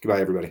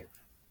 Goodbye, everybody.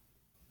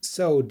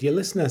 So, dear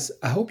listeners,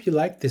 I hope you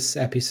liked this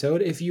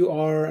episode. If you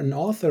are an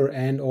author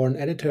and or an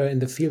editor in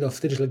the field of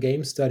digital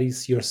game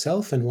studies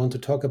yourself and want to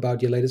talk about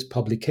your latest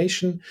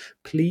publication,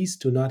 please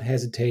do not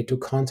hesitate to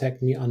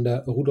contact me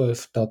under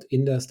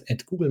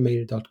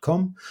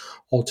rudolf.indust@googlemail.com.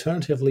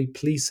 Alternatively,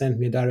 please send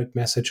me a direct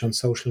message on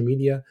social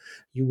media.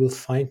 You will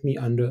find me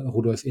under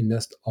Rudolf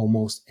Indust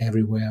almost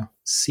everywhere.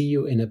 See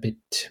you in a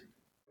bit.